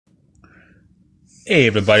Hey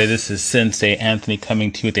everybody, this is Sensei Anthony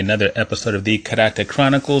coming to you with another episode of the Karate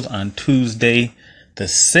Chronicles on Tuesday, the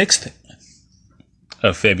 6th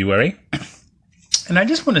of February. And I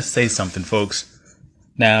just want to say something, folks.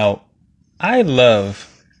 Now, I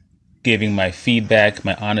love giving my feedback,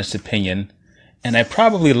 my honest opinion, and I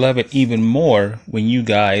probably love it even more when you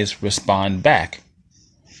guys respond back.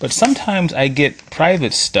 But sometimes I get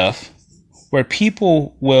private stuff where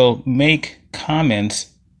people will make comments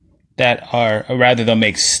that are, or rather they'll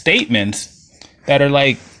make statements that are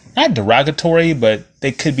like, not derogatory, but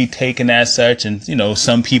they could be taken as such. And,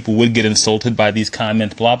 some people would get insulted by these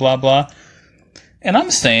comments, blah, blah, blah. And I'm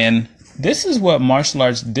saying this is what martial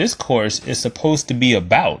arts discourse is supposed to be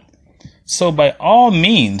about. So by all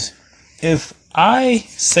means, if I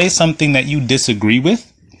say something that you disagree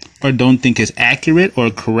with or don't think is accurate or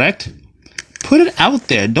correct, put it out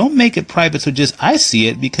there. Don't make it private so just I see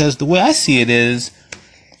it, because the way I see it is,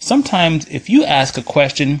 sometimes if you ask a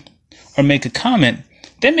question or make a comment,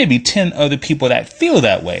 there may be 10 other people that feel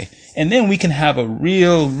that way. And then we can have a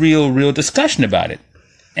real discussion about it.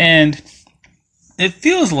 And it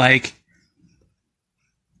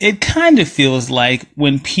kind of feels like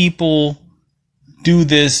when people do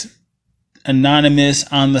this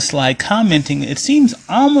anonymous on the slide commenting, it seems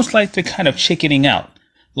almost like they're kind of chickening out.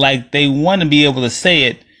 Like they want to be able to say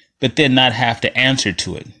it, but then not have to answer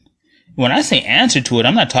to it. When I say answer to it,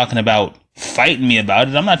 I'm not talking about fighting me about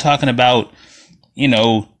it. I'm not talking about,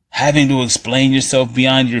 having to explain yourself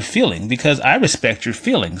beyond your feeling, because I respect your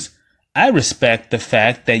feelings. I respect the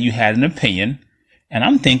fact that you had an opinion. And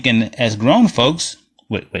I'm thinking, as grown folks,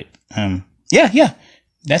 yeah,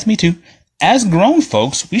 that's me too. As grown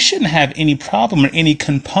folks, we shouldn't have any problem or any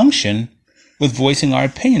compunction with voicing our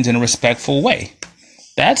opinions in a respectful way.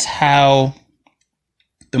 That's how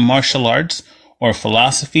the martial arts or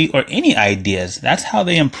philosophy or any ideas, that's how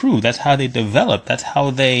they improve. That's how they develop. That's how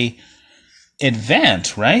they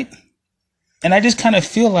advance, right? And I just kind of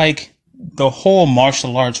feel like the whole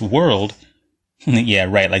martial arts world, yeah,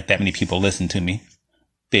 right, like that many people listen to me.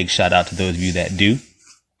 Big shout out to those of you that do.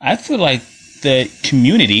 I feel like the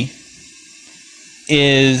community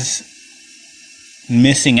is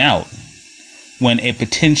missing out when a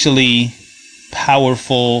potentially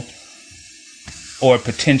powerful or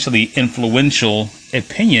potentially influential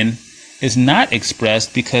opinion is not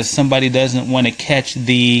expressed because somebody doesn't want to catch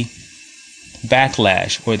the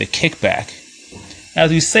backlash or the kickback.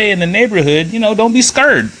 As we say in the neighborhood, don't be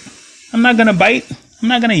scared. I'm not going to bite. I'm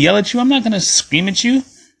not going to yell at you. I'm not going to scream at you.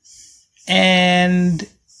 And,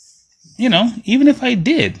 even if I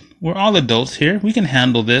did, we're all adults here. We can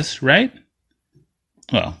handle this, right?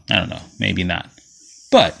 Well, I don't know. Maybe not.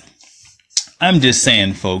 But I'm just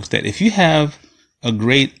saying, folks, that if you have a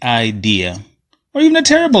great idea, or even a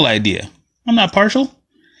terrible idea, I'm not partial.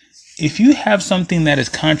 If you have something that is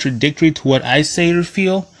contradictory to what I say or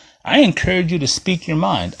feel, I encourage you to speak your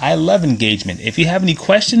mind. I love engagement. If you have any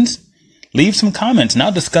questions, leave some comments and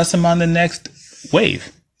I'll discuss them on the next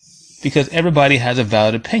wave, because everybody has a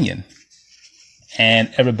valid opinion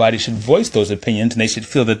and everybody should voice those opinions, and they should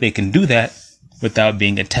feel that they can do that without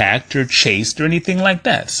being attacked or chased or anything like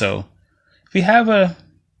that. So if you have a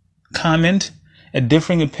comment, a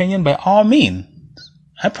differing opinion, by all means,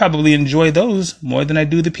 I probably enjoy those more than I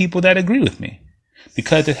do the people that agree with me,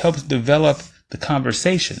 because it helps develop the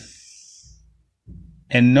conversation.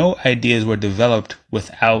 And no ideas were developed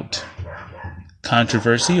without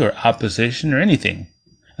controversy or opposition or anything,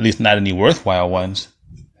 at least not any worthwhile ones.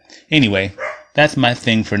 Anyway, that's my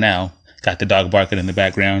thing for now. Got the dog barking in the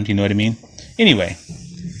background, you know what I mean? Anyway,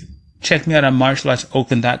 check me out on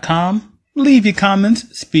martialartsoakland.com. Leave your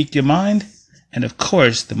comments, speak your mind. And of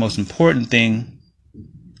course, the most important thing,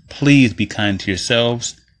 please be kind to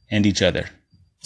yourselves and each other.